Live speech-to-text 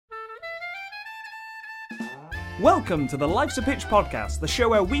Welcome to the Life's a Pitch podcast, the show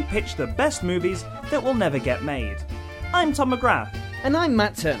where we pitch the best movies that will never get made. I'm Tom McGrath. And I'm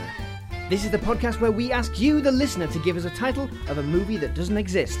Matt Turner. This is the podcast where we ask you, the listener, to give us a title of a movie that doesn't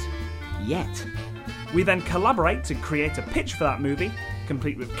exist. Yet. We then collaborate to create a pitch for that movie,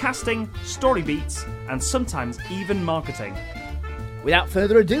 complete with casting, story beats, and sometimes even marketing. Without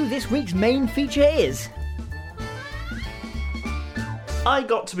further ado, this week's main feature is... I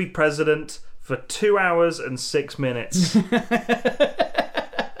got to be president for 2 hours and 6 minutes.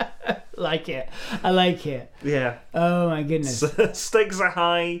 Like it. I like it. Yeah. Oh my goodness. Stakes are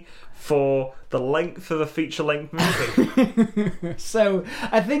high for the length of a feature-length movie. So,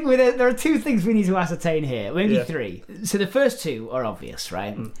 I think there are two things we need to ascertain here. Maybe three. So the first two are obvious,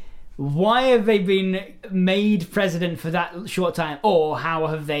 right? Why have they been made president for that short time? Or how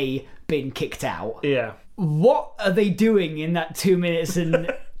have they been kicked out? Yeah. What are they doing in that 2 minutes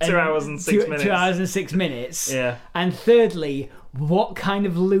and... 2 hours and 6 minutes. 2 hours and 6 minutes. Yeah. And thirdly, what kind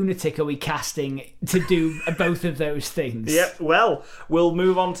of lunatic are we casting to do both of those things? Yep, well, we'll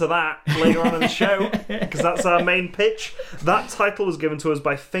move on to that later on in the show, because that's our main pitch. That title was given to us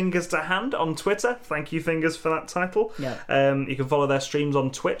by Fingers to Hand on Twitter. Thank you, Fingers, for that title. Yeah. You can follow their streams on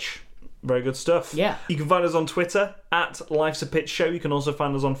Twitch. Very good stuff. Yeah. You can find us on Twitter at Life's a Pitch Show. You can also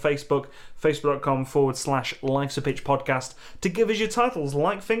find us on Facebook, facebook.com/Life's a Pitch Podcast, to give us your titles,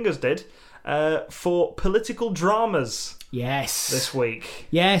 like Fingers did, for political dramas. Yes. This week.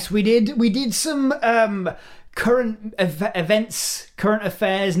 Yes, we did. We did some current events, current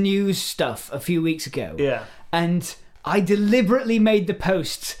affairs, news stuff a few weeks ago. Yeah. And I deliberately made the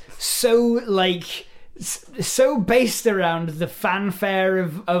post so based around the fanfare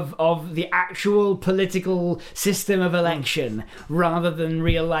of the actual political system of election rather than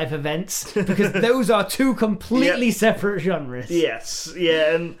real life events, because those are two completely separate genres. Yes,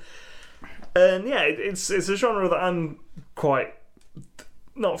 yeah, and yeah, it's a genre that I'm quite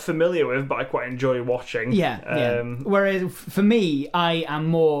not familiar with, but I quite enjoy watching. Yeah. Whereas for me, I am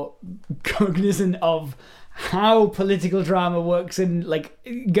more cognizant of how political drama works and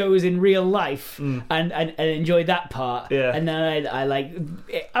goes in real life, and enjoy that part. Yeah. And then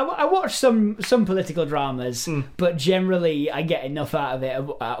I watch some political dramas, but generally I get enough out of it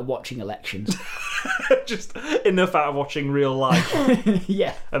out of watching elections. Just enough out of watching real life.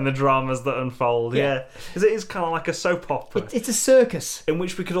 Yeah. And the dramas that unfold. Yeah. Because it is kind of like a soap opera. It's a circus in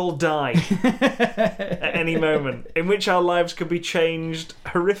which we could all die at any moment, in which our lives could be changed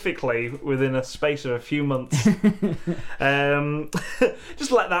horrifically within a space of a few months.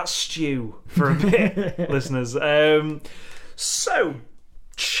 Just let that stew for a bit, listeners. So,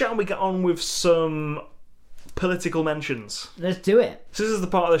 shall we get on with some political mentions? Let's do it. So this is the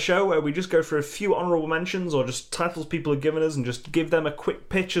part of the show where we just go through a few honourable mentions or just titles people have given us and just give them a quick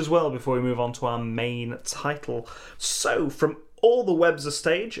pitch as well before we move on to our main title. So, from All the Web's a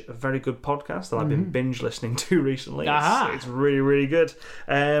Stage, a very good podcast that I've been binge listening to recently. It's really, really good.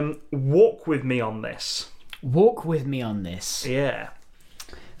 Walk with me on this. Walk with me on this. Yeah.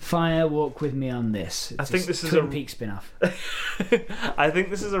 Fire, walk with me on this. I think this is Twin Peaks spin-off. I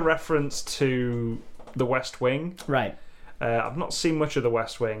think this is a reference to The West Wing. Right. I've not seen much of The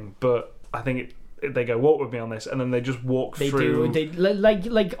West Wing, but I think they go, walk with me on this, and then they just walk through. They do.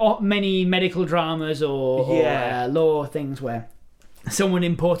 Like many medical dramas or law things where someone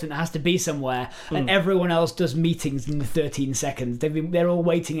important has to be somewhere and everyone else does meetings in the 13 seconds. They're all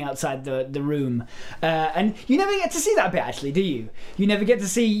waiting outside the room, and you never get to see that bit, actually, do you? You never get to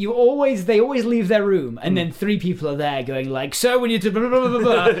see. They always leave their room and then three people are there going like, so we need to blah, blah, blah,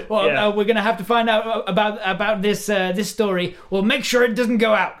 blah, blah. Well, we're gonna have to find out about this story. Well, make sure it doesn't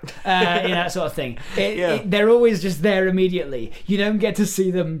go out, that sort of thing. They're always just there immediately. You don't get to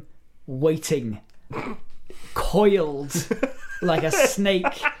see them waiting, coiled like a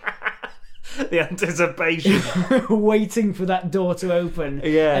snake. The anticipation. Waiting for that door to open.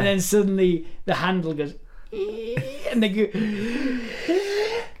 Yeah. And then suddenly the handle goes... and they go...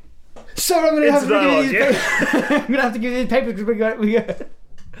 So I'm going to have to give you these papers because we go...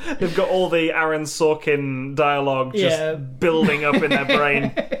 They've got all the Aaron Sorkin dialogue just building up in their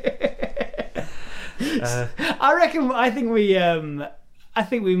brain. I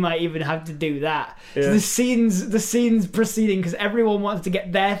think we might even have to do that. Yeah. So the scenes proceeding, because everyone wants to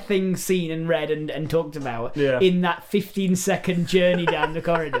get their thing seen and read and talked about in that 15-second journey down the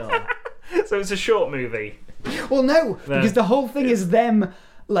corridor. So it's a short movie. Well, no, because the whole thing is them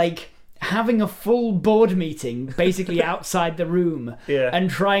having a full board meeting basically outside the room and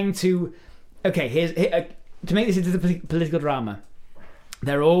trying to... Okay, to make this into the political drama,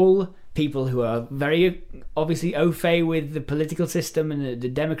 they're all people who are very obviously au fait with the political system and the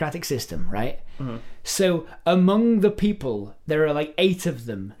democratic system, right? Mm-hmm. So among the people, there are like 8 of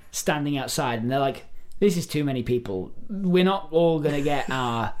them standing outside, and they're like, this is too many people. We're not all going to get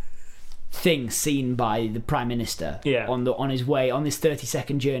our thing seen by the Prime Minister on his way, on this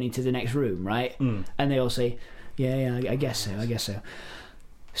 30-second journey to the next room, right? Mm. And they all say, yeah, I guess so.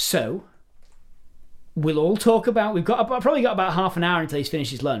 So we'll all talk about... We've probably got about half an hour until he's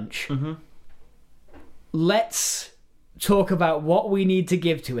finished his lunch. Mm-hmm. Let's talk about what we need to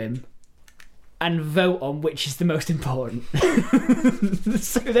give to him and vote on which is the most important.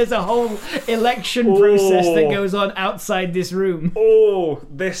 So there's a whole election process that goes on outside this room. Oh,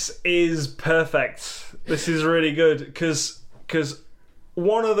 this is perfect. This is really good because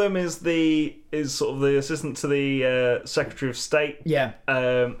one of them is sort of the assistant to the Secretary of State. Yeah.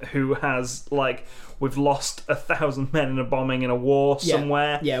 Who has like, we've lost 1,000 men in a bombing in a war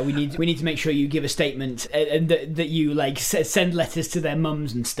somewhere. Yeah, we need to make sure you give a statement and that you like send letters to their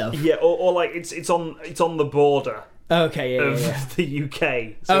mums and stuff. Yeah, or like it's on the border. Okay, of the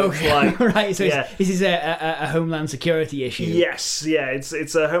UK. So it's like, right. So this is a Homeland Security issue. Yes, yeah,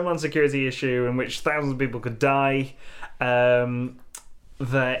 it's a Homeland Security issue in which thousands of people could die.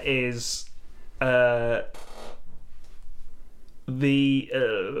 There is let's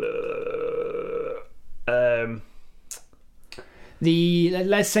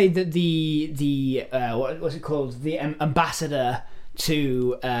say that the what's it called, the ambassador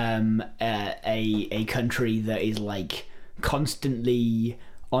to a country that is like constantly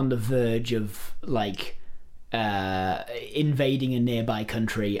on the verge of like invading a nearby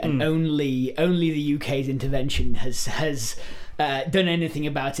country, and only the UK's intervention has done anything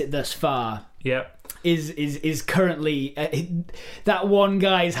about it thus far. Yep. Is currently that one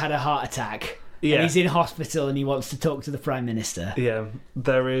guy's had a heart attack. Yeah. And he's in hospital and he wants to talk to the Prime Minister. Yeah.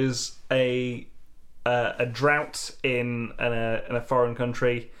 There is a drought in a foreign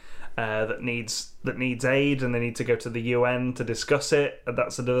country that needs aid, and they need to go to the UN to discuss it. And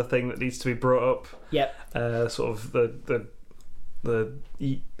that's another thing that needs to be brought up. Yep. Sort of the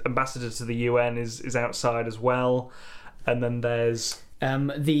ambassador to the UN is outside as well, and then there's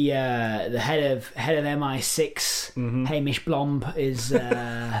the head of MI6, Hamish Blomb is.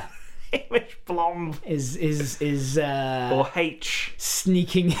 Hamish Blomb is or H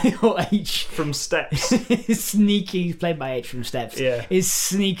sneaking, or H from Steps. Sneaking, played by H from Steps. Yeah. Is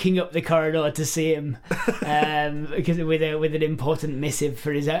sneaking up the corridor to see him, because with an important missive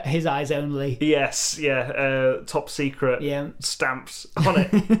for his eyes only. Yes, yeah, top secret. Yeah, stamps on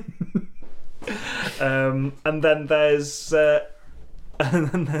it. And then there's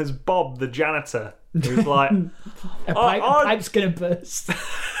Bob the janitor, who's like, pipe's gonna burst.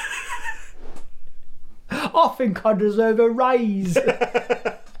 I think I deserve a raise.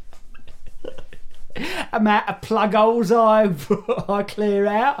 Amount of plug holes I clear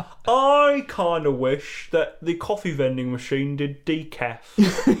out. I kind of wish that the coffee vending machine did decaf.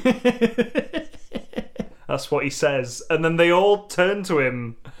 That's what he says. And then they all turn to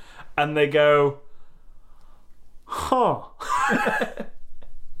him and they go, huh.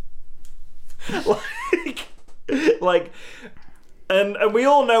 like and we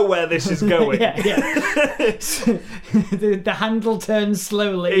all know where this is going. Yeah. the handle turns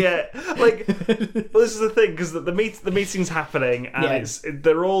slowly. Yeah, like, well, this is the thing, because the meeting's happening, and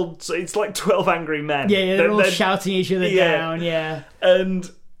it's like 12 angry men. Yeah, they're all shouting each other down. Yeah,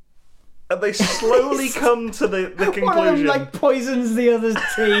 and they slowly come to the conclusion. One of them like poisons the other's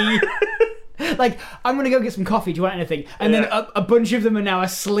tea. Like, I'm going to go get some coffee, do you want anything? And then a bunch of them are now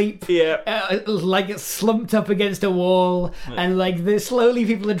asleep, like slumped up against a wall, and like slowly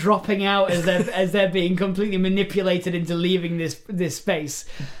people are dropping out as they're being completely manipulated into leaving this space.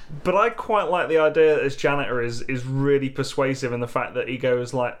 But I quite like the idea that this janitor is really persuasive in the fact that he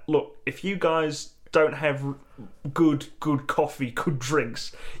goes like, look, if you guys don't have good coffee, good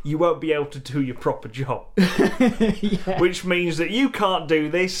drinks, you won't be able to do your proper job. Which means that you can't do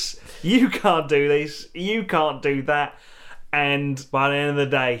this, you can't do this, you can't do that, and by the end of the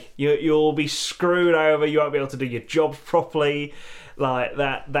day, you'll be screwed over. You won't be able to do your jobs properly. Like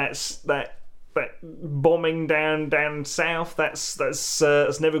that bombing down south. That's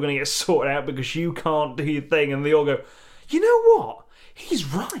never going to get sorted out because you can't do your thing. And they all go, you know what? He's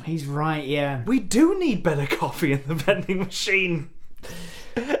right. He's right, yeah. We do need better coffee in the vending machine.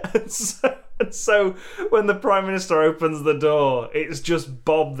 And so when the Prime Minister opens the door, it's just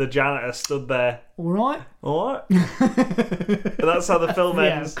Bob the janitor stood there. All right. And that's how the film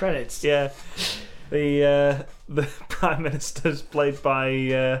ends. Yeah, credits. Yeah. The Prime Minister's played by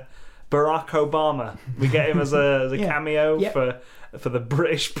Barack Obama. We get him as a cameo for for the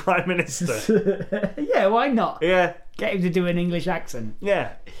British Prime Minister. Yeah, why not? Yeah. Get him to do an English accent.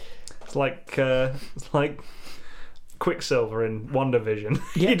 Yeah. It's like Quicksilver in WandaVision.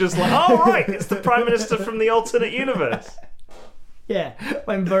 Yeah. You're just like, oh, right, it's the Prime Minister from the alternate universe. Yeah,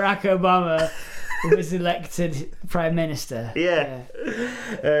 when Barack Obama was elected Prime Minister. Yeah.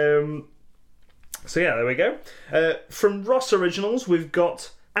 So yeah, there we go. From Ross Originals, we've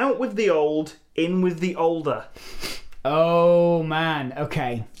got Out with the Old, In with the Older. Oh, man.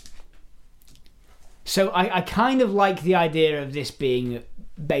 Okay. So I kind of like the idea of this being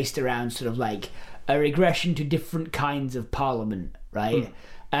based around sort of like a regression to different kinds of parliament, right?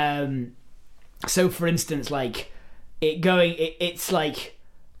 So for instance, like it's like,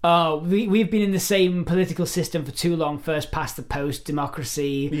 oh, we've been in the same political system for too long, first past the post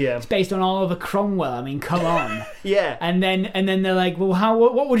democracy. Yeah. It's based on Oliver Cromwell. I mean, come on. Yeah. And then they're like, well,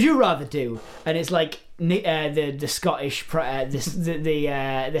 what would you rather do? And it's like the Scottish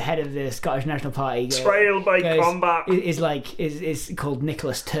the head of the Scottish National Party Trial by combat is called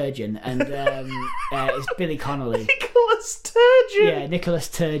Nicholas Sturgeon, and it's Billy Connolly. Nicholas Sturgeon. Yeah, Nicholas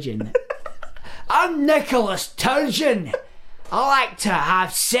Sturgeon. I'm Nicholas Sturgeon. I like to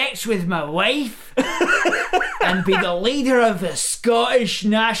have sex with my wife and be the leader of the Scottish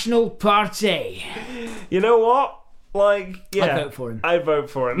National Party. You know what? Like, yeah, I'd vote for him. I'd vote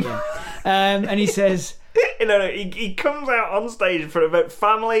for him. Yeah. And he says, no, he comes out on stage for about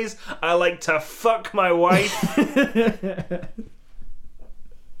families. I like to fuck my wife.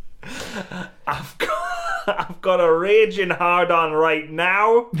 I've got a raging hard on right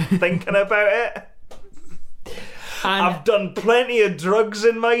now, thinking about it. And I've done plenty of drugs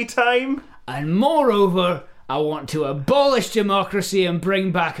in my time. And moreover, I want to abolish democracy and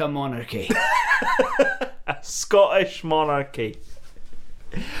bring back a monarchy. A Scottish monarchy.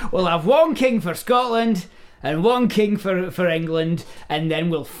 We'll have one king for Scotland and one king for England, and then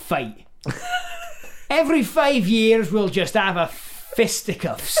we'll fight. Every 5 years, we'll just have a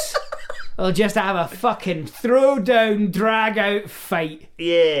fisticuffs. We'll just have a fucking throw down, drag out fight.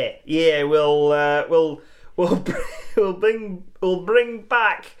 Yeah. We'll bring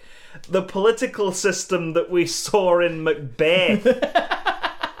back the political system that we saw in Macbeth.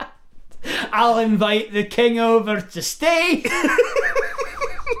 I'll invite the king over to stay.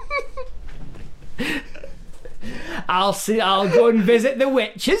 I'll go and visit the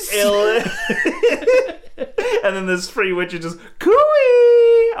witches. And then there's three witches just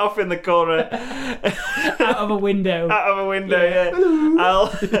cooey off in the corner. Out of a window. Yeah.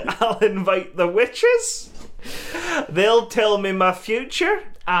 I'll invite the witches. They'll tell me my future.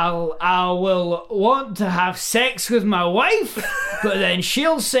 I will want to have sex with my wife, but then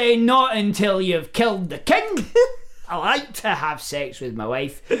she'll say not until you've killed the king. I like to have sex with my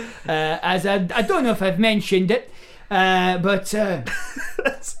wife, as I don't know if I've mentioned it, but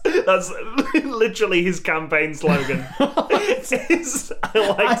that's literally his campaign slogan. Is,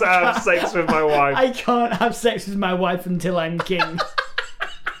 I like to have sex with my wife. I can't have sex with my wife until I'm king.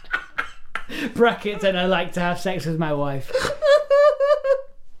 Brackets, and I like to have sex with my wife.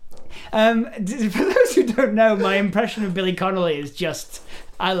 For those who don't know, my impression of Billy Connolly is just,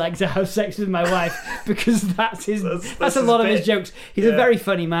 I like to have sex with my wife, because that's a lot of his jokes. He's a very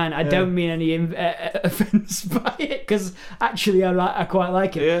funny man. I don't mean any offence by it, because actually I quite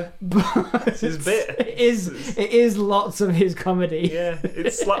like it. Yeah, but it's his bit. It is lots of his comedy. Yeah,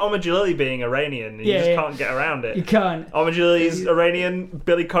 it's like Omojalili being Iranian. You just can't get around it. You can't. Omojalili's Iranian.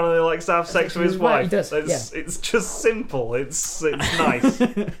 Billy Connolly likes to have sex with his wife. He does. It's just simple. It's nice.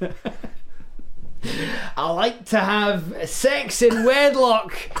 I like to have sex in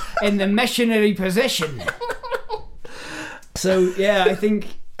wedlock in the missionary position. So yeah, I think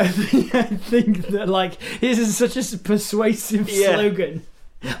that like this is such a persuasive slogan.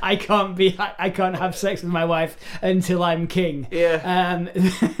 I can't have sex with my wife until I'm king. Yeah.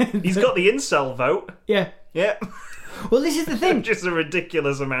 He's got the incel vote. Yeah. Yeah. Well, this is the thing. Just a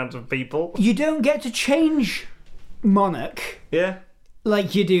ridiculous amount of people. You don't get to change monarch. Yeah.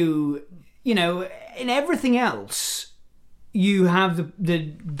 Like you do. You know, in everything else, you have the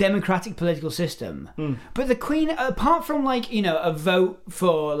democratic political system. But the Queen, apart from like, you know, a vote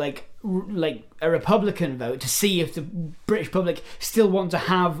for like a Republican vote to see if the British public still want to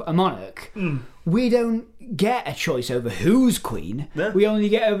have a monarch, we don't get a choice over who's Queen. Yeah. We only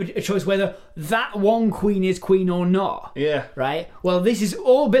get over a choice whether that one Queen is Queen or not. Yeah. Right? Well, this is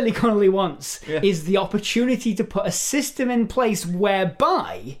all Billy Connolly wants, is the opportunity to put a system in place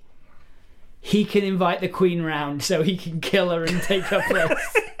whereby he can invite the Queen round so he can kill her and take her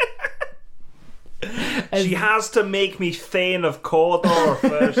place. She has to make me Thane of Cawdor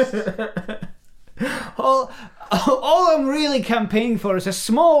first. Well, all I'm really campaigning for is a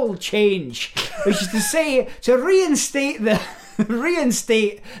small change, which is to say, to reinstate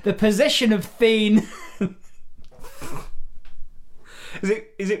the position of Thane.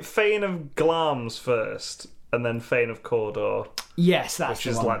 Is it Thane of Glamis first, and then Thane of Cawdor? Yes, that's which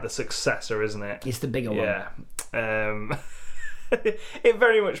the is one. like the successor, isn't it? It's the bigger one. Yeah. It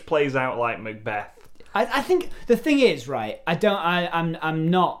very much plays out like Macbeth. I think the thing is, right, I'm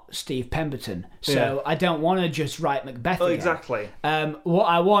not Steve Pemberton, so I don't want to just write Macbeth again. Exactly. What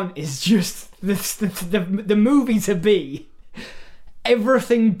I want is just the movie to be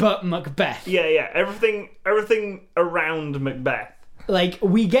everything but Macbeth. Yeah. Everything around Macbeth. Like,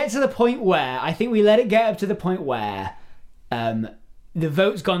 we get to the point where, I think we let it get up to the point where the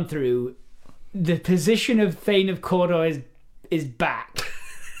vote's gone through, the position of Thane of Cawdor is back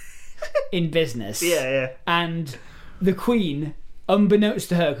in business. Yeah. And the Queen, unbeknownst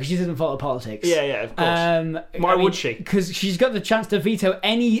to her, because she doesn't follow politics. Yeah, of course. Why would she? Because she's got the chance to veto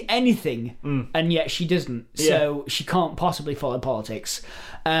anything, and yet she doesn't. So she can't possibly follow politics.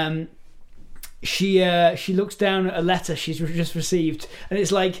 She looks down at a letter she's just received, and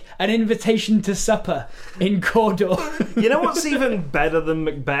it's like an invitation to supper in Cawdor. You know what's even better than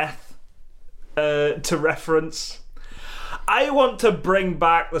Macbeth? To reference, I want to bring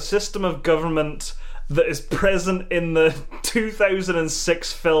back the system of government that is present in the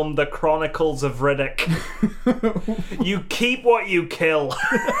 2006 film The Chronicles of Riddick. You keep what you kill.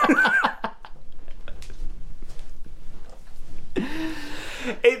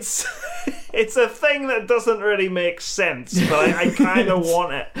 It's a thing that doesn't really make sense, but I kind of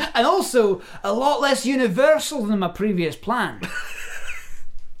want it. And also, a lot less universal than my previous plan.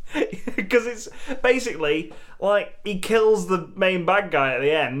 Because it's basically like he kills the main bad guy at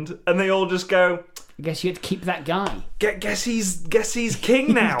the end, and they all just go, I guess you had to keep that guy. Guess he's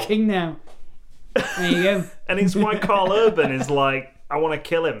king now. He's king now. There you go. And it's why Carl Urban is like, I want to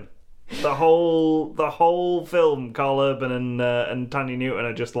kill him. The whole film, Carl Urban and Tanya Newton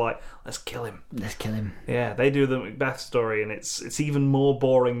are just like, let's kill him. Let's kill him. Yeah, they do the Macbeth story, and it's even more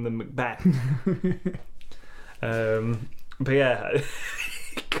boring than Macbeth. But yeah.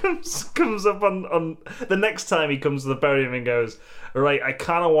 Comes up on the next time he comes to the podium and goes, right, I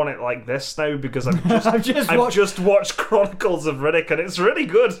kind of want it like this now because I've just watched Chronicles of Riddick, and it's really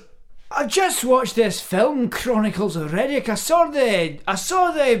good. I've just watched this film, Chronicles of Riddick. I saw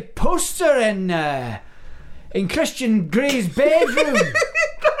the poster in Christian Grey's bedroom.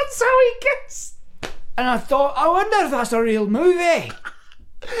 That's how he gets. And I thought, I wonder if that's a real movie.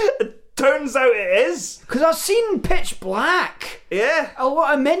 Turns out it is. Because I've seen Pitch Black. Yeah.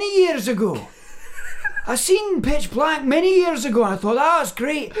 Many years ago. I seen Pitch Black many years ago, and I thought, that's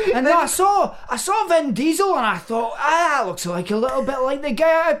great. And then I saw Vin Diesel, and I thought, that looks like a little bit like the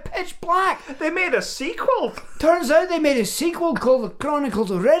guy out of Pitch Black. They made a sequel. Turns out they made a sequel called The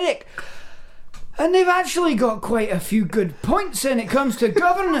Chronicles of Riddick. And they've actually got quite a few good points when it comes to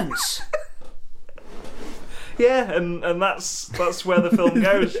governance. Yeah, and that's where the film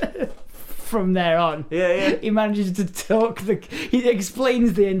goes. From there on. Yeah. He manages to talk he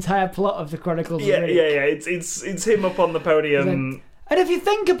explains the entire plot of the Chronicles of Riddick. Yeah. It's him up on the podium. And if you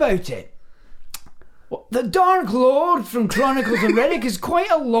think about it, the Dark Lord from Chronicles of Riddick is quite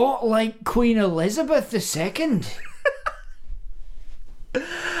a lot like Queen Elizabeth II.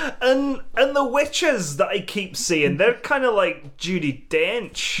 And the witches that I keep seeing, they're kind of like Judi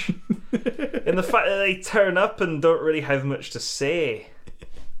Dench. In the fact that they turn up and don't really have much to say.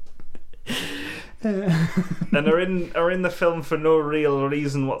 And are in the film for no real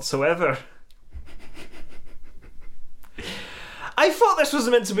reason whatsoever. I thought this was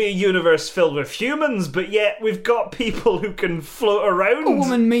meant to be a universe filled with humans, but yet we've got people who can float around. A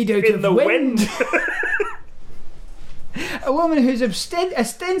woman made out in of the wind. A woman who's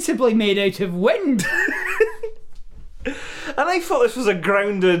ostensibly made out of wind. And I thought this was a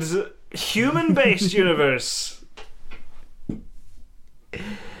grounded, human-based universe.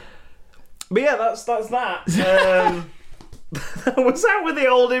 But yeah, that's that. What's that with the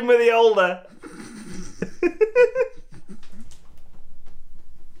old in with the older?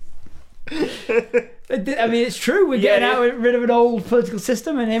 I mean, it's true. We're getting rid of an old political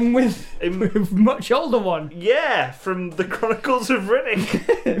system and in with a much older one. Yeah, from the Chronicles of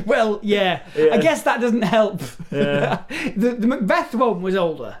Riddick. Well, yeah. I guess that doesn't help. Yeah. The Macbeth one was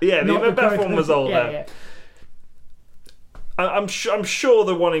older. Yeah, the Macbeth one was older. Yeah. I'm sure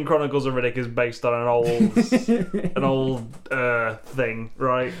the one in Chronicles of Riddick is based on an old thing,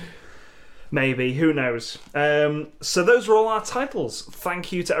 right? Maybe, who knows? So those are all our titles.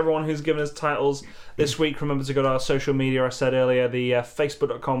 Thank you to everyone who's given us titles this week. Remember to go to our social media, I said earlier, the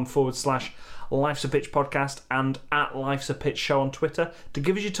facebook.com/Life's a Pitch podcast and at Life's a Pitch show on Twitter to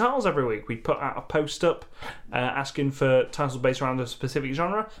give us your titles every week. We put out a post up asking for titles based around a specific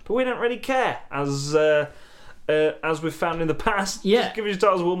genre, but we don't really care, as we've found in the past. Yeah. Just give us your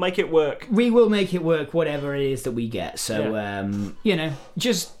titles, we'll make it work. We will make it work, whatever it is that we get. So,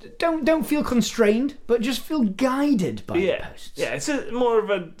 just don't feel constrained, but just feel guided by the posts. Yeah, it's more of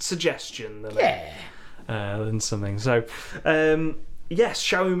a suggestion than something. So, yes,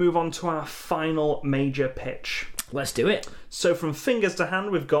 shall we move on to our final major pitch? Let's do it. So from Fingers to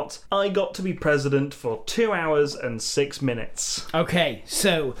Hand, we've got I Got to Be President for 2 hours and 6 minutes. Okay,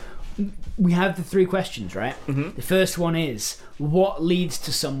 so we have the 3 questions, right? Mm-hmm. The first one is, what leads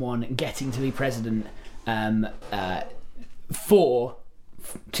to someone getting to be president for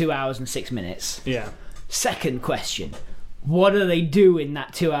 2 hours and 6 minutes? Yeah. Second question, what do they do in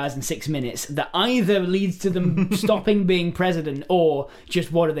that 2 hours and 6 minutes that either leads to them stopping being president, or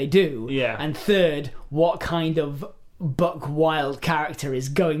just what do they do? Yeah. And third, what kind of buck wild character is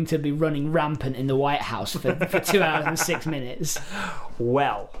going to be running rampant in the White House for 2 hours and 6 minutes?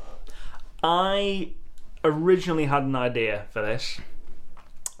 Well, I originally had an idea for this,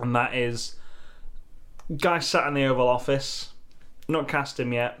 and that is, guy sat in the Oval Office, not cast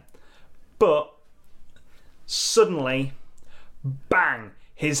him yet, but suddenly, bang,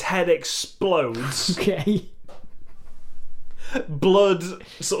 his head explodes. Okay. Blood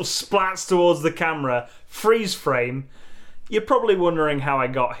sort of splats towards the camera, freeze frame. You're probably wondering how I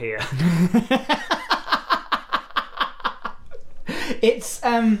got here. It's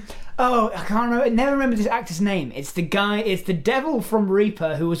I can't remember. I never remember this actor's name. It's the guy. It's the devil from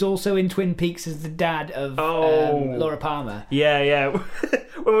Reaper, who was also in Twin Peaks as the dad of Laura Palmer. Yeah.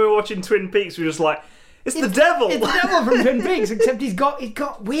 When we were watching Twin Peaks, we were just like, it's the devil. It's the devil from Twin Peaks, except he's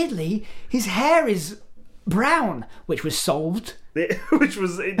got weirdly, his hair is brown, which was solved. It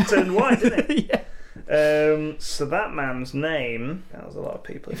turned white, didn't it? Yeah. So that man's name, that was a lot of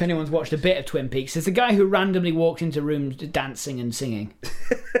people. If anyone's watched a bit of Twin Peaks, it's the guy who randomly walks into rooms dancing and singing.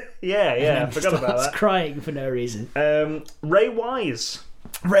 Yeah, I forgot about that. Crying for no reason. Ray Wise.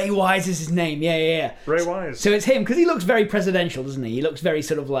 Ray Wise is his name, yeah. Ray Wise. So it's him, because he looks very presidential, doesn't he? He looks very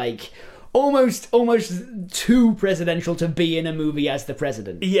sort of like almost too presidential to be in a movie as the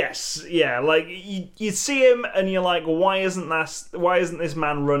president. Yes, yeah. Like you see him and you're like, why isn't this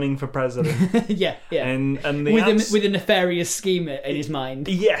man running for president? yeah. And with a nefarious scheme in his mind.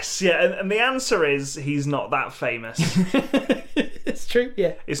 Yes, yeah. And the answer is he's not that famous. It's true.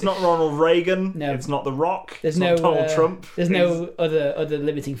 Yeah. It's not Ronald Reagan. No. It's not The Rock. There's not Donald Trump. There's no other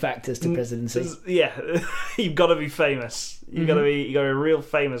limiting factors to presidency. Yeah, you've got to be famous. You got to be real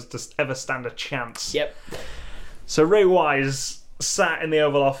famous to ever stand a chance. Yep. So Ray Wise sat in the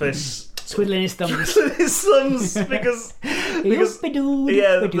Oval Office, twiddling his thumbs. because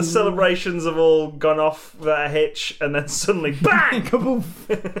the celebrations have all gone off without a hitch, and then suddenly bang!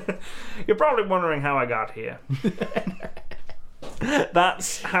 You're probably wondering how I got here.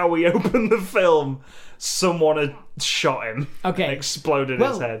 That's how we open the film. Someone had shot him. Okay. And exploded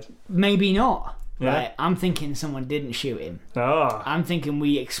his head. Maybe not. Yeah. Right? I'm thinking someone didn't shoot him. Oh. I'm thinking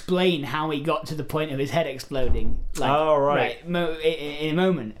we explain how he got to the point of his head exploding. Right. In a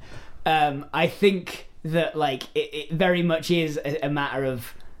moment. I think that it very much is a matter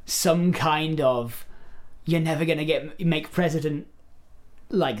of some kind of, you're never gonna make president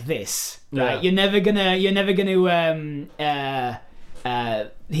like this, right? Yeah. You're never gonna.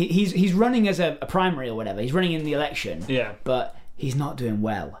 He's running as a primary or whatever. He's running in the election. Yeah. But he's not doing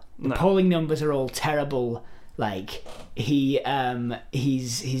well. The No. polling numbers are all terrible. Like his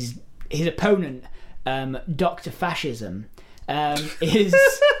opponent, Dr. Fascism, is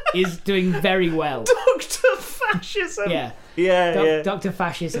doing very well. Dr. Fascism. Yeah. Dr.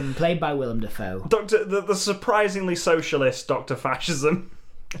 Fascism, played by Willem Dafoe. The surprisingly socialist Dr. Fascism.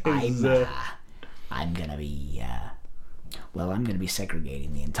 I'm gonna be. I'm gonna be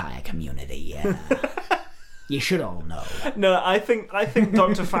segregating the entire community. You should all know. No, I think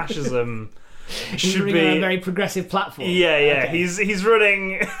Dr. Fascism should be on a very progressive platform. Yeah. Okay. He's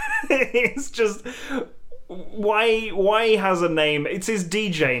running. It's just why he has a name. It's his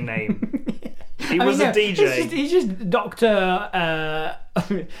DJ name. He was a DJ. He's just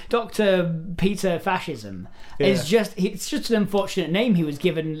Dr. Peter Fascism. Yeah. It's just an unfortunate name he was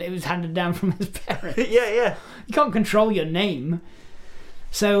given. It was handed down from his parents. Yeah. You can't control your name.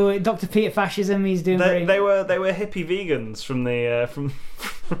 So Dr. Peter Fascism, he's doing they were hippie vegans from the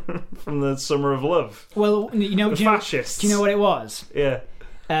from the Summer of Love. Well, fascists. Do you know what it was? Yeah.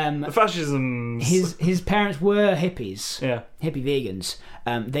 The fascisms. His parents were hippies. Yeah. Hippie vegans.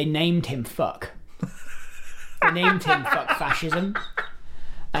 They named him Fuck. They named him Fuck Fascism.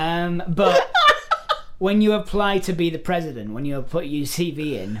 But when you apply to be the president, when you put your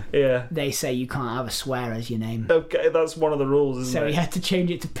CV in, they say you can't have a swear as your name. Okay, that's one of the rules, isn't it? So he had to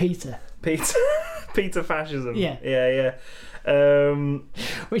change it to Peter. Peter Fascism. Yeah. Yeah.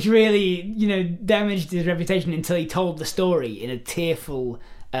 Which really, damaged his reputation until he told the story in a tearful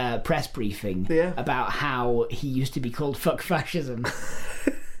press briefing about how he used to be called Fuck Fascism.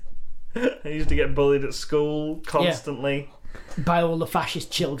 He used to get bullied at school constantly. By all the fascist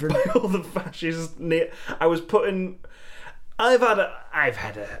children. By all the fascists. I was put in... I've had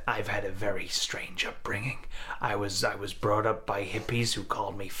a very strange upbringing. I was brought up by hippies who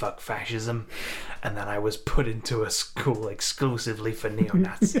called me Fuck Fascism, and then I was put into a school exclusively for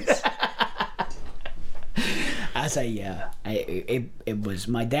neo-Nazis. It was,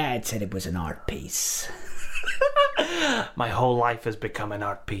 my dad said it was an art piece. My whole life has become an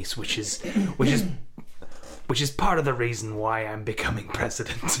art piece, which is part of the reason why I'm becoming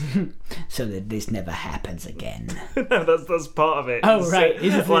president. So that this never happens again. No, that's part of it. Oh, right.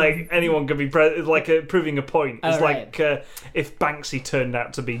 It's like anyone can be proving a point. It's like if Banksy turned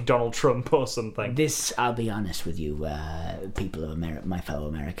out to be Donald Trump or something. This, I'll be honest with you, people of my fellow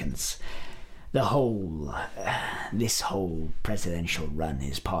Americans. This whole presidential run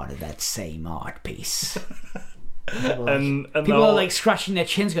is part of that same art piece. People are like scratching their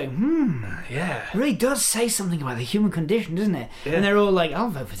chins going, yeah, it really does say something about the human condition, doesn't it? Yeah. And they're all like, I'll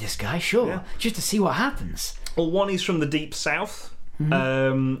vote for this guy, sure, just to see what happens. Well, one, he's from the deep south. He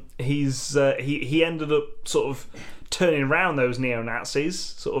ended up sort of turning around those neo-Nazis,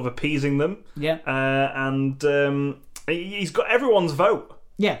 sort of appeasing them. Yeah. And he's got everyone's vote.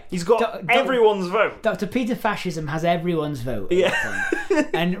 Yeah. He's got everyone's vote. Dr. Peter Fascism has everyone's vote. Yeah.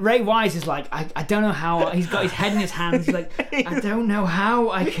 And Ray Wise is like, I don't know how... He's got his head in his hands. He's like, I don't know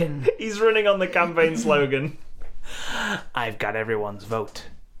how I can... He's running on the campaign slogan. I've got everyone's vote.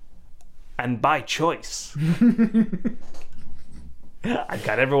 And by choice. I've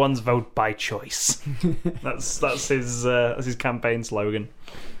got everyone's vote by choice. That's his campaign slogan.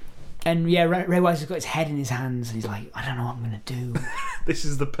 And yeah, Ray Wise has got his head in his hands, and he's like, I don't know what I'm gonna do. This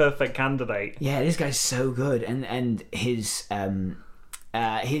is the perfect candidate. Yeah, this guy's so good, and his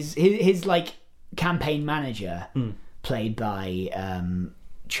like campaign manager, played by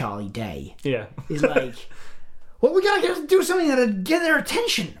Charlie Day. Yeah, is like, well, we gotta do something that'll get their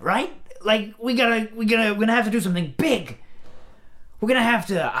attention, right? Like we're gonna have to do something big. We're gonna have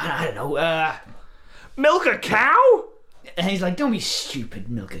to, I don't know, milk a cow. And he's like, don't be stupid,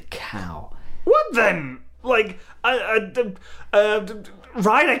 milk a cow. What then? Like, ride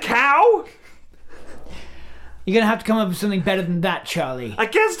a cow? You're going to have to come up with something better than that, Charlie. I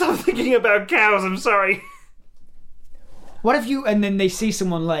can't stop thinking about cows, I'm sorry. What if you... And then they see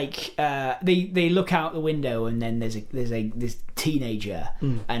someone like... They look out the window and then there's this teenager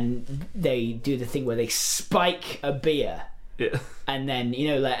and they do the thing where they spike a beer. Yeah. And then,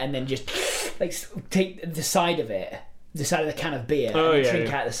 and then just like take the side of it... the side of the can of beer and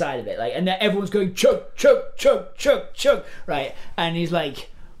drink out the side of it, like, and then everyone's going chug chug chug chug chug, right? And he's like,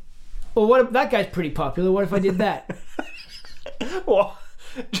 well, what if, that guy's pretty popular, what if I did that? What?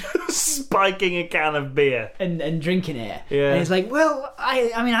 Just spiking a can of beer and drinking it. Yeah. And he's like, well,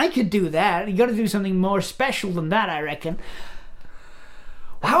 I mean I could do that. You got to do something more special than that, I reckon.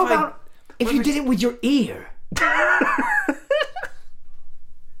 How about if you did it with your ear?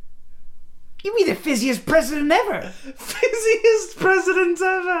 You'd be the fizziest president ever. Fizziest president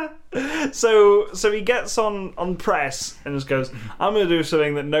ever. So he gets on press and just goes, I'm going to do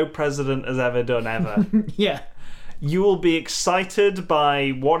something that no president has ever done ever. Yeah. You will be excited by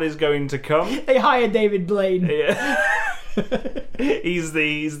what is going to come. They hired David Blaine. Yeah. he's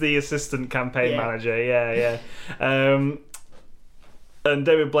the assistant campaign manager. Yeah. And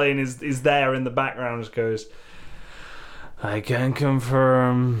David Blaine is there in the background. Just goes, I can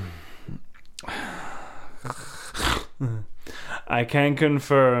confirm. I can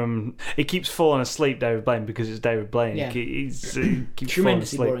confirm. He keeps falling asleep, David Blaine, because it's David Blaine. Yeah. He keeps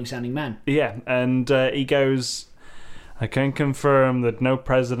tremendously boring sounding man. Yeah, and he goes, I can confirm that no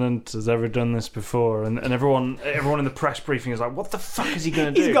president has ever done this before, and everyone in the press briefing is like, what the fuck is he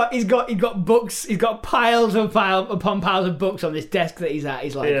going to do? He's got books. He's got piles upon piles of books on this desk that he's at.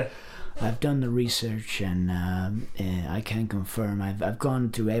 He's like, I've done the research and I can confirm I've gone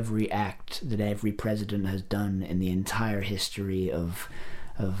to every act that every president has done in the entire history of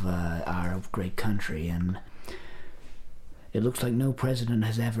our great country, and it looks like no president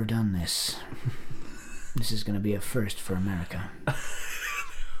has ever done this. This is going to be a first for America.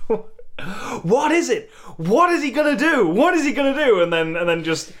 What is it? What is he gonna do? What is he gonna do? And then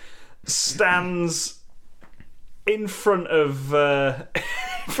just stands in front of the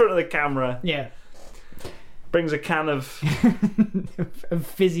camera. Yeah. Brings a can of of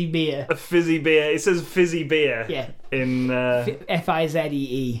fizzy beer. A fizzy beer. It says fizzy beer. Yeah. In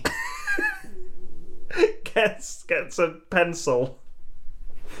Fizee. Gets a pencil.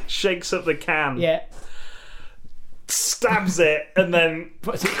 Shakes up the can. Yeah. Stabs it and then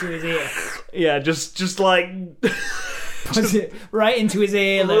puts it to his ear. Yeah, just like puts it right into his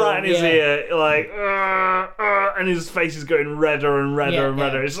ear. Right in his ear, like and his face is going redder and redder and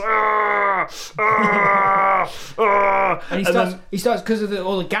redder. It's and he starts because of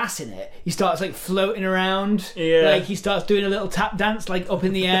all the gas in it. He starts like floating around. Yeah, like he starts doing a little tap dance, like up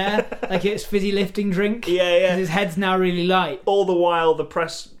in the air, like it's fizzy lifting drink. Yeah. His head's now really light. All the while, the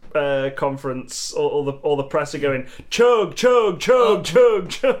press conference, all the press are going chug, chug, chug, chug,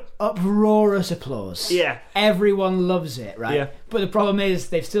 chug. Uproarious applause. Yeah, everyone loves it, right? Yeah. But the problem is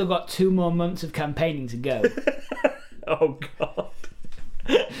they've still got 2 more months of campaigning to go. Oh god.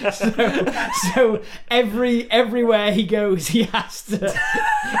 So everywhere he goes, he has to.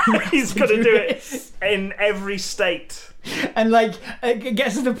 He's got to do it in every state. And like it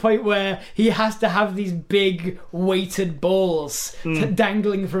gets to the point where he has to have these big weighted balls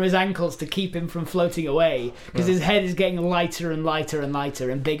dangling from his ankles to keep him from floating away because his head is getting lighter and lighter and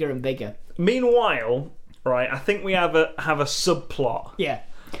lighter and bigger. Meanwhile, right, I think we have a subplot. Yeah.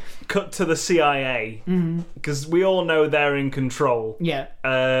 Cut to the CIA because we all know they're in control. Yeah.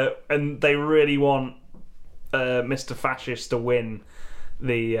 And they really want Mr. Fascist to win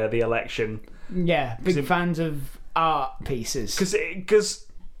the election. Yeah, big fans of art pieces. Because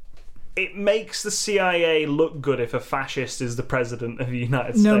it makes the CIA look good if a fascist is the president of the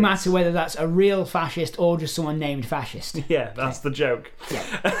United States. No matter whether that's a real fascist or just someone named fascist. Yeah, that's the joke. Yeah.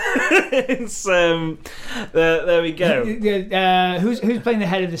 It's there we go. Who's playing the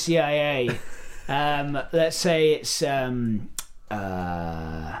head of the CIA? Let's say it's Mads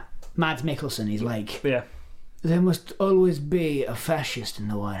Mikkelsen. He's like, yeah. There must always be a fascist in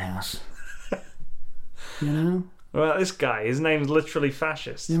the White House. You know? Well, this guy, his name's literally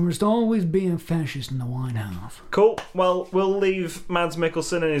Fascist. There must always be a fascist in the White House. Cool. Well, we'll leave Mads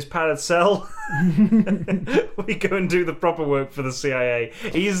Mikkelsen in his padded cell. We go and do the proper work for the CIA.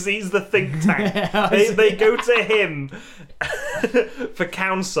 He's the think tank. They go to him for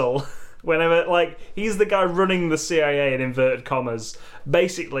counsel. Whenever, like, he's the guy running the CIA in inverted commas.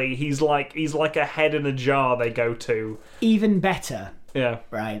 Basically, he's like a head in a jar they go to. Even better. Yeah.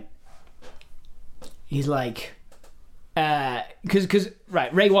 Right. He's like, because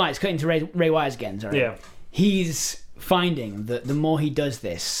Ray Wise, cutting to Ray Wise again. Sorry. Yeah. He's finding that the more he does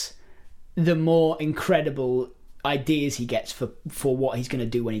this, the more incredible ideas he gets for what he's going to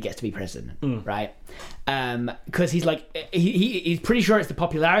do when he gets to be president, right? Because he's like, he's pretty sure it's the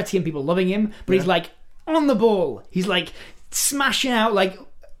popularity and people loving him, but he's like on the ball. He's like smashing out like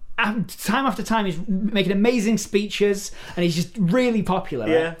time after time. He's making amazing speeches, and he's just really popular.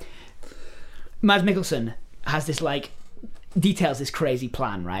 Yeah. Right? Mads Mikkelsen has this like details this crazy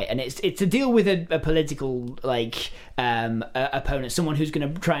plan, right? And it's to deal with a political like opponent, someone who's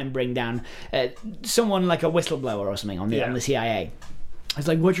going to try and bring down someone like a whistleblower or something on the CIA. It's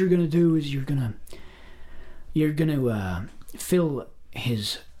like, what you're going to do is you're going to fill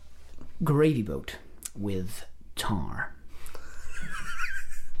his gravy boat with tar.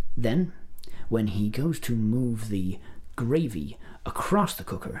 Then, when he goes to move the gravy across the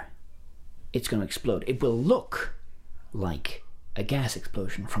cooker, it's going to explode. It will look like a gas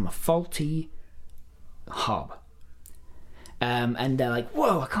explosion from a faulty hob. And they're like,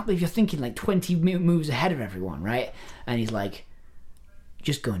 whoa, I can't believe you're thinking like 20 moves ahead of everyone, right? And he's like,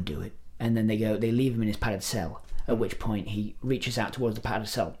 just go and do it. And then they leave him in his padded cell, at which point he reaches out towards the padded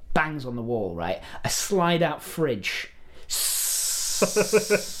cell, bangs on the wall, right? A slide-out fridge.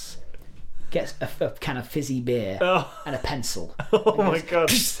 Gets a can of fizzy beer and a pencil. Oh my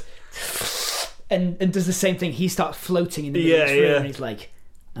god. And does the same thing. He starts floating in the middle of the room, and he's like,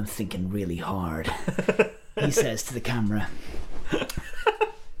 I'm thinking really hard. He says to the camera.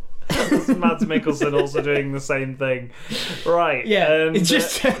 Mads Mikkelsen also doing the same thing. Right. Yeah, and it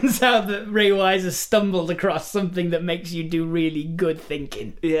just turns out that Ray Wise has stumbled across something that makes you do really good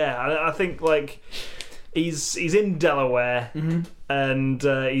thinking. Yeah, I think like he's in Delaware, and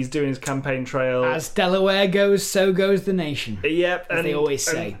he's doing his campaign trail. As Delaware goes, so goes the nation. Yep, as they always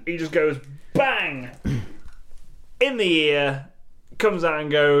say. He just goes bang in the ear, comes out and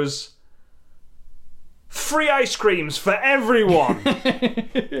goes, free ice creams for everyone.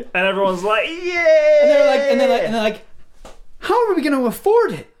 And everyone's like, yeah. And they're like, how are we going to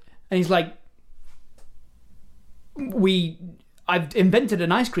afford it? And he's like, I've invented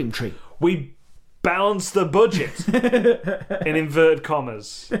an ice cream tree. We balance the budget in inverted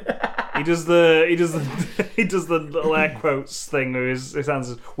commas. He does the little air quotes thing with his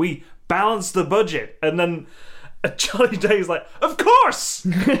hands. We balance the budget, and then Charlie Day's like, "Of course."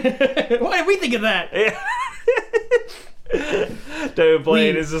 Why did we think of that? Yeah. David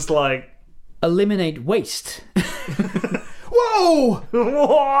Blaine is just like, eliminate waste. Whoa!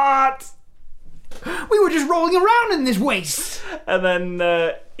 What? We were just rolling around in this waste. And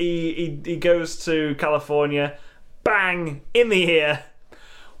then he goes to California. Bang! In the ear.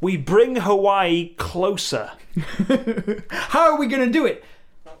 We bring Hawaii closer. How are we going to do it?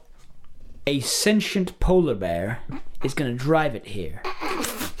 A sentient polar bear is going to drive it here.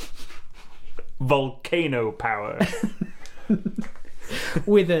 Volcano power.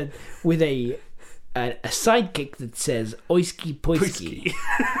 with a sidekick that says "Oiski Poiski,"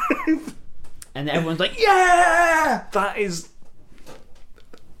 and everyone's like, "Yeah!"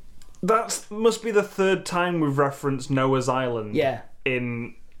 That must be the third time we've referenced Noah's Island. Yeah.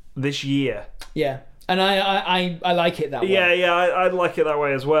 In this year. Yeah. And I like it that way. Yeah, I like it that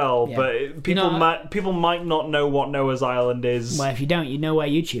way as well. Yeah. But people might not know what Noah's Island is. Well, if you don't, you know where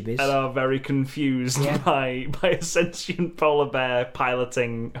YouTube is. And are very confused by a sentient polar bear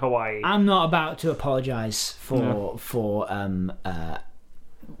piloting Hawaii. I'm not about to apologise for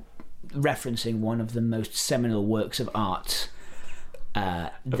referencing one of the most seminal works of art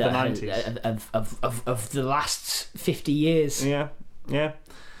of the 90s. Of the last 50 years. Yeah.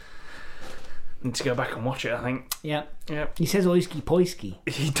 Need to go back and watch it, I think. Yeah. Yeah. He says "Oiski Poiski."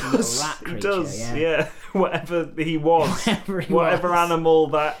 He does. Rat creature, he does. Yeah. Whatever he was. Whatever animal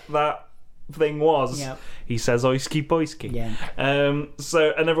that thing was. Yep. He says "Oiski Poiski." Yeah.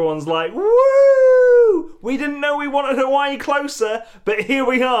 So and everyone's like, "Woo! We didn't know we wanted Hawaii closer, but here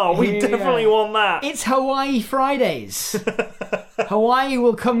we are. We definitely want that." It's Hawaii Fridays. Hawaii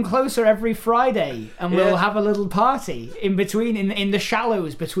will come closer every Friday, and we'll have a little party in between, in the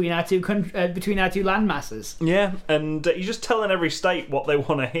shallows between our two land masses. Yeah, and you're just telling every state what they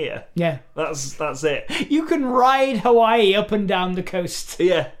want to hear. Yeah, that's it. You can ride Hawaii up and down the coast.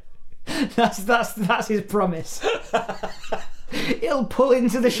 Yeah, that's his promise. It'll pull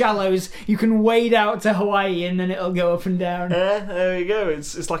into the shallows. You can wade out to Hawaii, and then it'll go up and down. Yeah, there you go.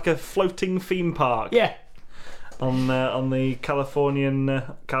 It's like a floating theme park. Yeah. On the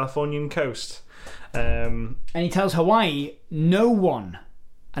Californian coast. And he tells Hawaii, no one,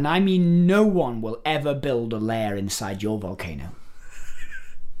 and I mean no one, will ever build a lair inside your volcano.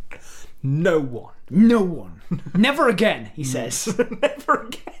 No one. No one. Never again, he says. Never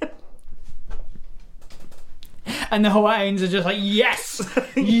again. And the Hawaiians are just like, yes!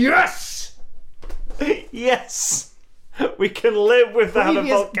 Yes! Yes! We can live without a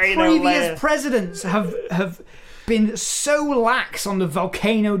volcano lair. Previous presidents have been so lax on the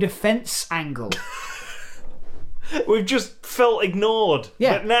volcano defense angle. We've just felt ignored.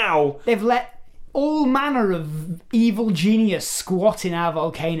 Yeah. But now they've let all manner of evil genius squat in our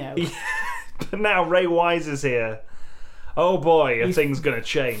volcano. But now Ray Wise is here. Oh boy, a thing's gonna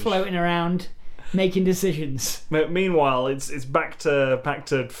change. Floating around, making decisions. But meanwhile, it's back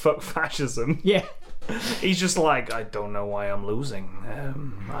to fuck fascism. Yeah. He's just like, I don't know why I'm losing.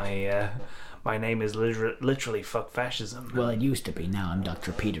 My name is literally fuck fascism. Well, it used to be. Now I'm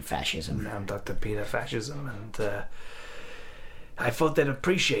Dr. Peter Fascism. Now I'm Dr. Peter Fascism, and I thought they'd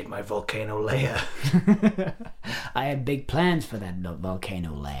appreciate my volcano lair. I had big plans for that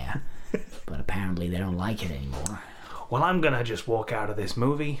volcano lair, but apparently they don't like it anymore. Well, I'm gonna just walk out of this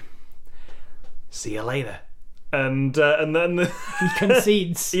movie. See you later. And then he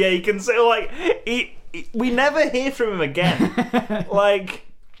concedes. Yeah, he concedes. Like we never hear from him again. Like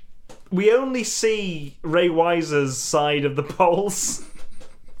we only see Ray Wise's side of the polls.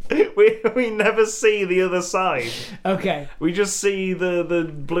 We never see the other side. Okay. We just see the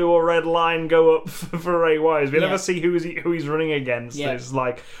blue or red line go up for Ray Wise. We never see who he's running against. Yeah. It's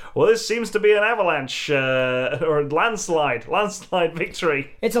like, well, this seems to be an avalanche or a landslide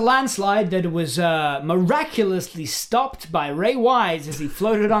victory. It's a landslide that was miraculously stopped by Ray Wise as he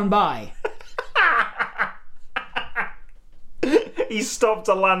floated on by. He stopped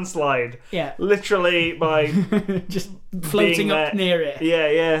a landslide. Yeah. Literally by just floating up near it.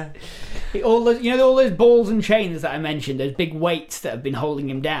 Yeah. All those balls and chains that I mentioned, those big weights that have been holding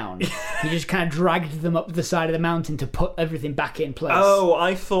him down. He just kind of dragged them up the side of the mountain to put everything back in place. Oh,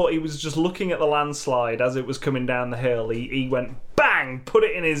 I thought he was just looking at the landslide as it was coming down the hill. He went bang, put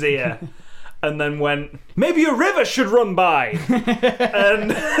it in his ear. And then went, maybe a river should run by.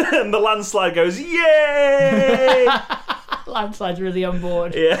 and the landslide goes, yay! Landslide's really on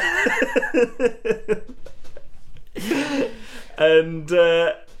board. Yeah. and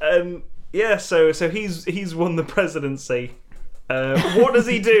yeah, so he's won the presidency. What does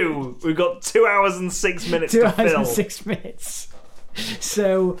he do? We've got 2 hours and 6 minutes to fill. 2 hours and 6 minutes.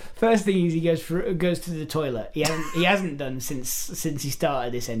 So first thing is he goes to the toilet. He hasn't done since he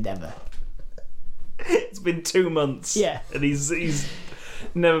started this endeavour. It's been 2 months. Yeah, and he's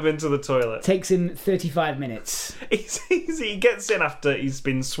never been to the toilet. Takes him 35 minutes. He gets in after he's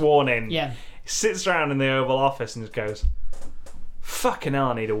been sworn in. Yeah. He sits around in the Oval Office and just goes, "Fucking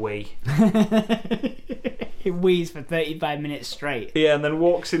hell, I need a wee." He wheezes for 35 minutes straight. Yeah, and then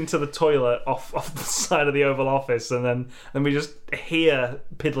walks into the toilet off the side of the Oval Office, and then we just hear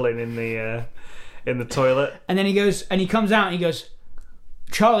piddling in the toilet. And then he comes out and he goes,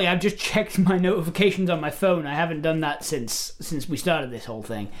 "Charlie, I've just checked my notifications on my phone. I haven't done that since we started this whole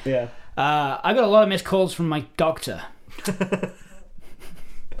thing. Yeah. I got a lot of missed calls from my doctor."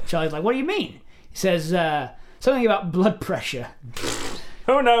 Charlie's like, "What do you mean?" He says, something about blood pressure.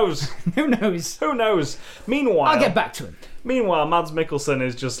 Who knows? Who knows? Who knows? Meanwhile, I'll get back to him. Meanwhile, Mads Mikkelsen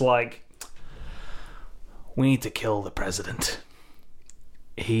is just like, "We need to kill the president.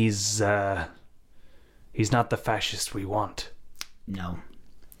 He's not the fascist we want. No.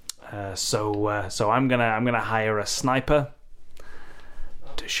 So I'm gonna hire a sniper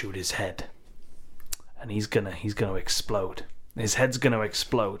to shoot his head, and he's gonna explode. His head's gonna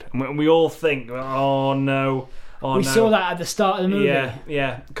explode, and we all think, oh no, oh we no." saw that at the start of the movie.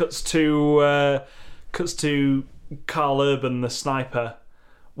 Yeah. Cuts to Karl Urban, the sniper,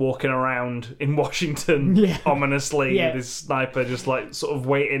 walking around in Washington ominously with his sniper, just like sort of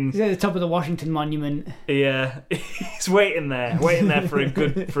waiting. He's at the top of the Washington Monument. Yeah, he's waiting there for a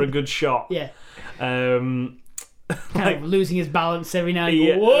good shot. Yeah. Like, of losing his balance every now and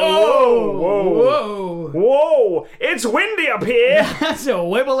yeah. then. Whoa! It's windy up here. That's a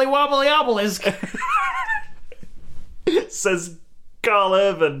wibbly wobbly obelisk. Says Karl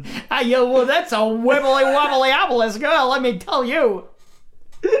Urban. Well, that's a wibbly wobbly obelisk, girl. Let me tell you.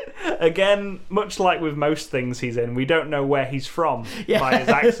 Again, much like with most things he's in, we don't know where he's from by his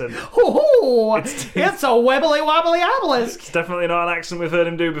accent. It's a wibbly wobbly obelisk. It's definitely not an accent we've heard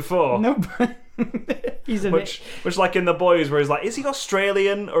him do before. Nope. He's a much like in The Boys, where he's like, is he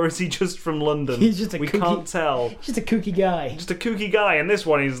Australian or is he just from London? He's just we can't tell. He's just a kooky guy. Just a kooky guy. And this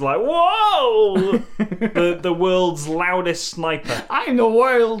one, he's like, whoa! the world's loudest sniper. I'm the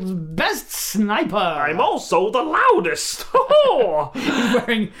world's best sniper. I'm also the loudest. He's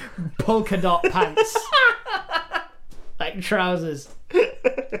wearing polka dot pants, like trousers.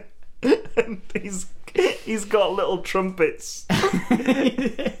 And he's got little trumpets.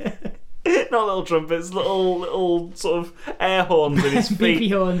 Not little trumpets, little sort of air horns in his feet.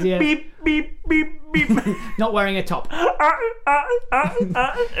 Beepy horns, yeah. Beep, beep, beep, beep. Not wearing a top.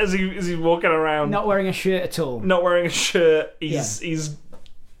 As he's walking around. Not wearing a shirt at all. Not wearing a shirt. He's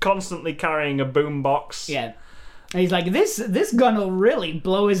constantly carrying a boombox. Yeah. And he's like, this gun will really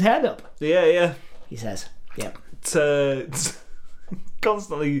blow his head up. Yeah. He says. Yeah. It's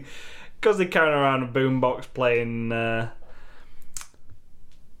constantly carrying around a boombox playing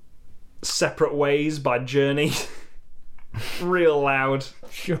Separate Ways by Journey. Real loud.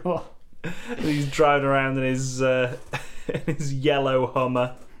 Sure. He's driving around in his yellow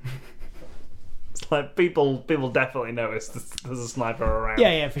Hummer. It's like people definitely notice there's a sniper around.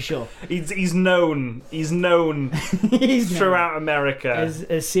 Yeah, for sure. He's known throughout America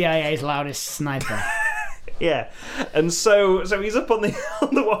as CIA's loudest sniper. Yeah, and so he's up on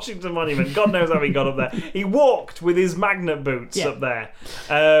the Washington Monument. God knows how he got up there. He walked with his magnet boots up there.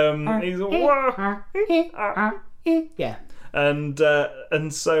 He's yeah, and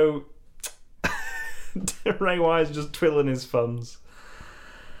so Ray Wire's just twiddling his thumbs,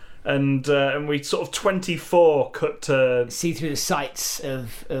 and we sort of 24 cut to see through the sights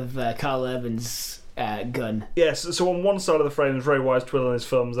of Karl Urban's gun. Yes, so on one side of the frame, there's Ray Wire's twiddling his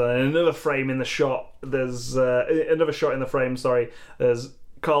thumbs, and in another frame in the shot, there's another shot in the frame. There's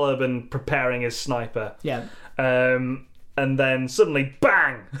Karl Urban preparing his sniper. Yeah. And then suddenly,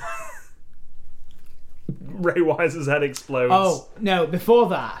 bang! Ray Wise's head explodes. Oh no! Before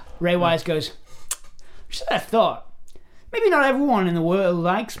that, Ray Wise goes, "Just had a thought. Maybe not everyone in the world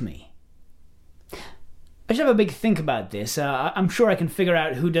likes me. I should have a big think about this. I'm sure I can figure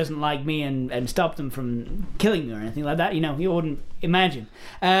out who doesn't like me and stop them from killing me or anything like that. You know, you wouldn't imagine."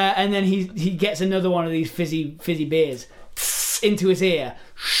 And then he gets another one of these fizzy beers into his ear.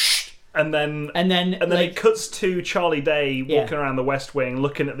 And then like, it cuts to Charlie Day walking around the West Wing,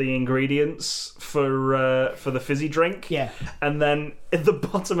 looking at the ingredients for the fizzy drink. Yeah. And then at the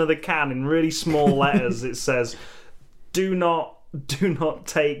bottom of the can, in really small letters, it says, do not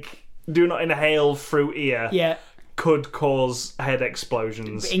inhale through ear. Yeah. Could cause head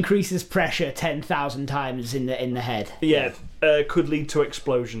explosions. Increases pressure 10,000 times in the head. Yeah, could lead to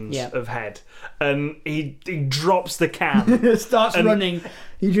explosions of head. And he drops the can. Starts running.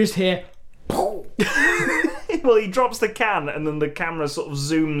 You just hear... Well, he drops the can, and then the camera sort of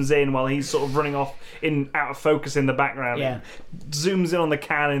zooms in while he's sort of running off out of focus in the background. Yeah. It zooms in on the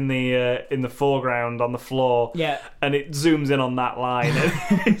can in the foreground on the floor. Yeah. And it zooms in on that line.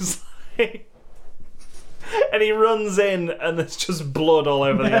 And it's like... And he runs in, and there's just blood all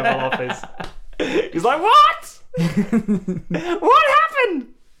over the Oval Office. He's like, "What? What happened?"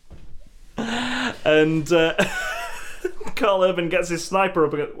 And Karl Urban gets his sniper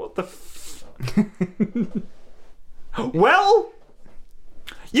up and goes, "What the Well,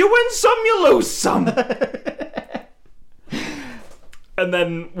 you win some, you lose some." And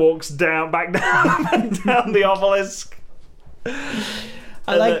then walks back down the obelisk.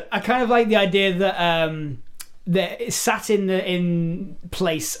 I kind of like the idea that that it sat in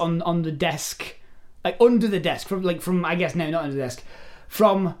place on the desk, like under the desk, from I guess no, not under the desk,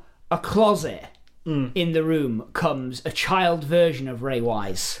 from a closet in the room comes a child version of Ray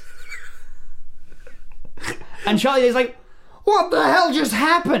Wise, and Charlie is like, "What the hell just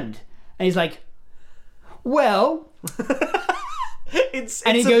happened?" And he's like, "Well." It's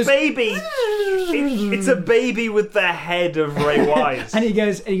a baby. It's a baby with the head of Ray Wise. and he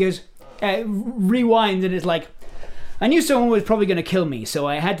goes, rewind, and it's like, "I knew someone was probably going to kill me, so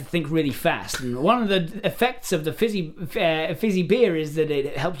I had to think really fast. And one of the effects of the fizzy beer is that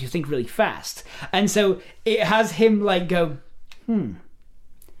it helps you think really fast. And so it has him like go,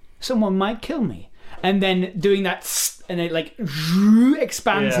 someone might kill me." And then doing that, and it like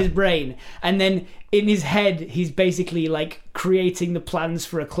expands his brain, and then in his head he's basically like creating the plans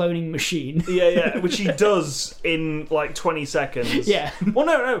for a cloning machine. Yeah, which he does in like 20 seconds. Yeah. Well,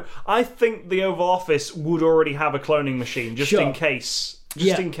 no. I think the Oval Office would already have a cloning machine just in case.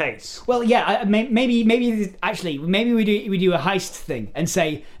 In case. Well, yeah. Maybe we do a heist thing and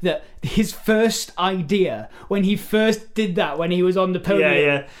say that his first idea when he first did that, when he was on the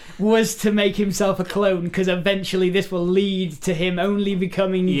podium, was to make himself a clone, because eventually this will lead to him only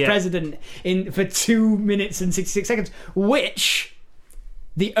becoming president for 2 minutes and 66 seconds. Which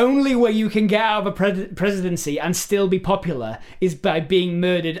the only way you can get out of a presidency and still be popular is by being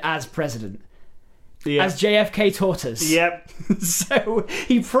murdered as president. Yeah. As JFK taught us. Yep. So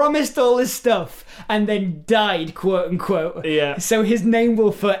he promised all this stuff and then died, quote unquote. Yeah. So his name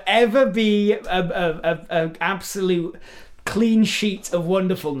will forever be a absolute clean sheet of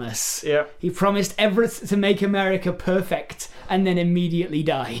wonderfulness. Yeah. He promised everything to make America perfect and then immediately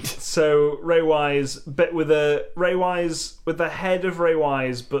died. So Ray Wise, with the head of Ray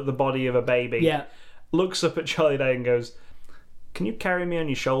Wise, but the body of a baby. Looks up at Charlie Day and goes, "Can you carry me on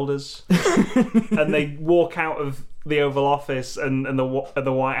your shoulders?" And they walk out of the Oval Office and the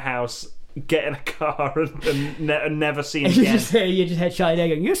White House, get in a car and never see him again. You just heard Charlie Day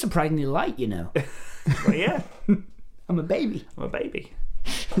going, "You're surprisingly light, you know." Well, yeah. I'm a baby.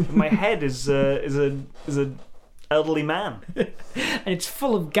 My head is a elderly man. And it's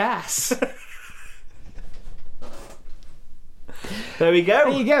full of gas. There we go.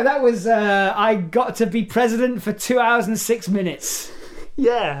 There you go. That was I got to be president for 2 hours and 6 minutes.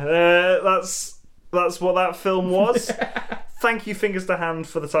 Yeah, that's what that film was. Thank you, Fingers to Hand,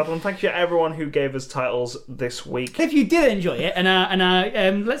 for the title, and thank you to everyone who gave us titles this week. If you did enjoy it,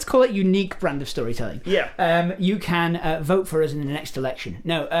 and let's call it unique brand of storytelling, you can vote for us in the next election.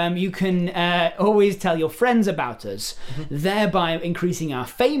 No, you can always tell your friends about us, thereby increasing our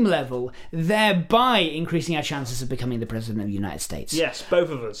fame level, thereby increasing our chances of becoming the president of the United States. Yes,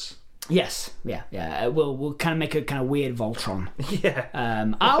 both of us. Yes, yeah. We'll kind of make a kind of weird Voltron.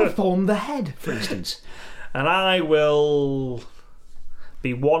 Yeah. I'll form the head, for instance. And I will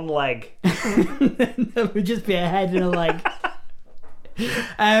be one leg. That would just be a head and a leg.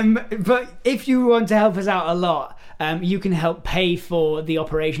 But if you want to help us out a lot, you can help pay for the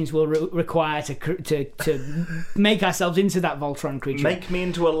operations we'll require to make ourselves into that Voltron creature. Make me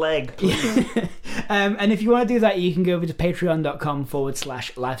into a leg, please. And if you want to do that, you can go over to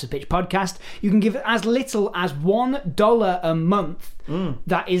patreon.com/Life's a Pitch podcast. You can give as little as $1 a month.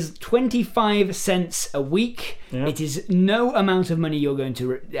 That is 25 cents a week. Yep. It is no amount of money you're going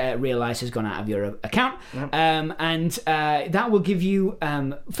to realise has gone out of your account. Yep. And that will give you,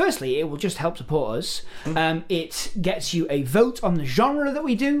 firstly, it will just help support us. It gets you a vote on the genre that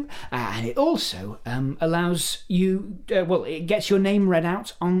we do, and it also allows you, it gets your name read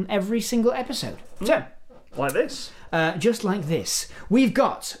out on every single episode. So, like this. just like this. We've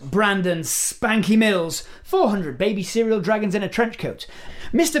got Brandon Spanky Mills, 400 baby cereal dragons in a trench coat.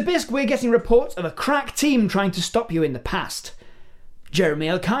 Mr. Bisk, we're getting reports of a crack team trying to stop you in the past. Jeremy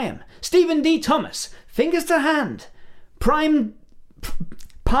L. Kayam, Stephen D. Thomas, fingers to hand. Prime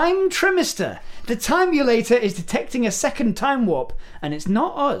Trimester, the Timulator is detecting a second time warp, and it's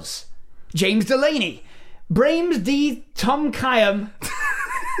not us. James Delaney, Brames D. Tom Kayam.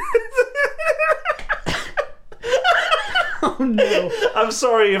 Oh no! I'm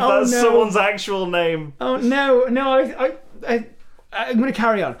sorry if that's someone's actual name. Oh no! I'm going to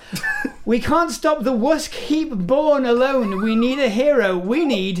carry on. We can't stop the Wusk heap born alone. We need a hero. We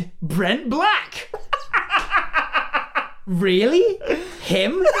need Brent Black. Really?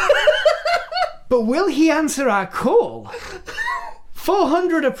 Him? But will he answer our call?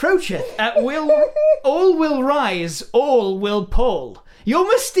 400 approacheth. At will, all will rise. All will pall. Your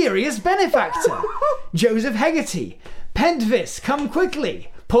mysterious benefactor, Joseph Hegarty. Pentvis, come quickly.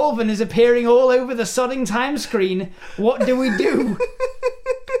 Paulvin is appearing all over the sodding time screen. What do we do?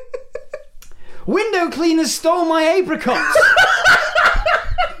 Window cleaners stole my apricots.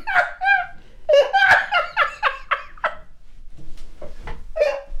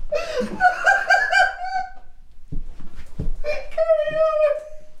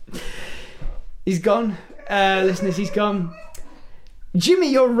 He's gone. Listeners, he's gone. Jimmy,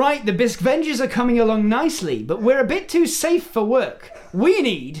 you're right. The Bisk Vengers are coming along nicely, but we're a bit too safe for work. We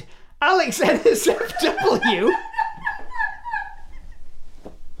need Alex NSFW.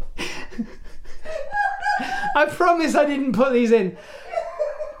 I promise I didn't put these in.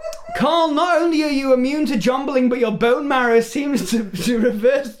 Carl, not only are you immune to jombling, but your bone marrow seems to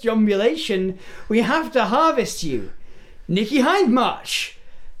reverse jombulation. We have to harvest you. Nikki Hindmarch.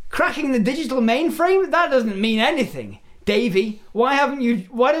 Cracking the digital mainframe? That doesn't mean anything. Davey, why don't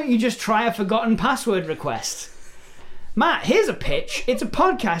you just try a forgotten password request? Matt, here's a pitch. It's a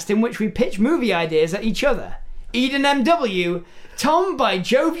podcast in which we pitch movie ideas at each other. Eden MW, Tom, by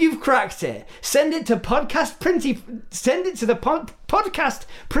Jove, you've cracked it. Send it to the podcast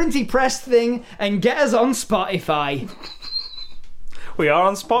printy press thing and get us on Spotify. We are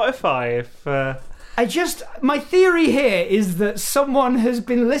on Spotify. My theory here is that someone has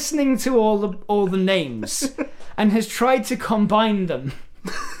been listening to all the names and has tried to combine them.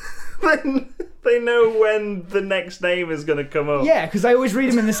 They know when the next name is going to come up. Yeah, because I always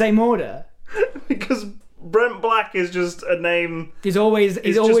read them in the same order. Because Brent Black is just a name. He's always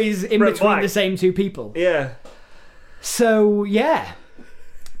in between Black. The same two people. Yeah. So yeah,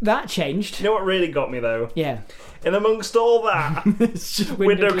 that changed. You know what really got me though? Yeah. In amongst all that,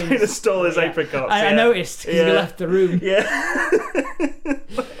 window cleaner stole his apricots. I noticed because you left the room. Yeah,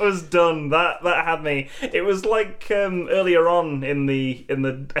 that was done. That had me. It was like earlier on in the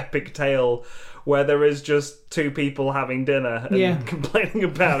epic tale where there is just two people having dinner and complaining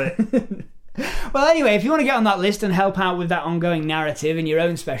about it. Well, anyway, if you want to get on that list and help out with that ongoing narrative in your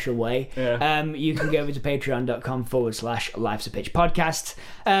own special way, you can go over to patreon.com/Life's a Pitch podcast.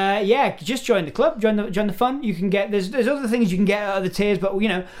 Just join the club, join the fun. You can get there's other things you can get at other tiers, but we're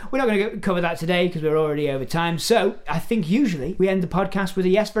not going to cover that today because we're already over time. So I think usually we end the podcast with a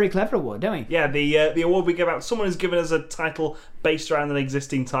Yes Very Clever award, don't we? Yeah, the award we give out. Someone has given us a title based around an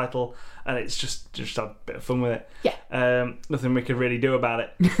existing title. And it's just had a bit of fun with it. Yeah. Nothing we could really do about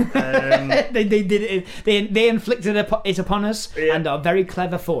it. They did it. They inflicted it upon us and are very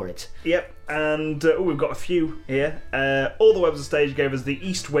clever for it. Yep. And we've got a few here. All the Webs of Stage gave us the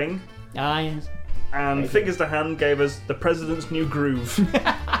East Wing. Ah, yes. And Fingers to Hand gave us the President's New Groove.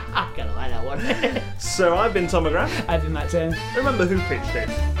 I kind of like that one. So I've been Tom McGrath. I've been Matt Turner. Remember who pitched it.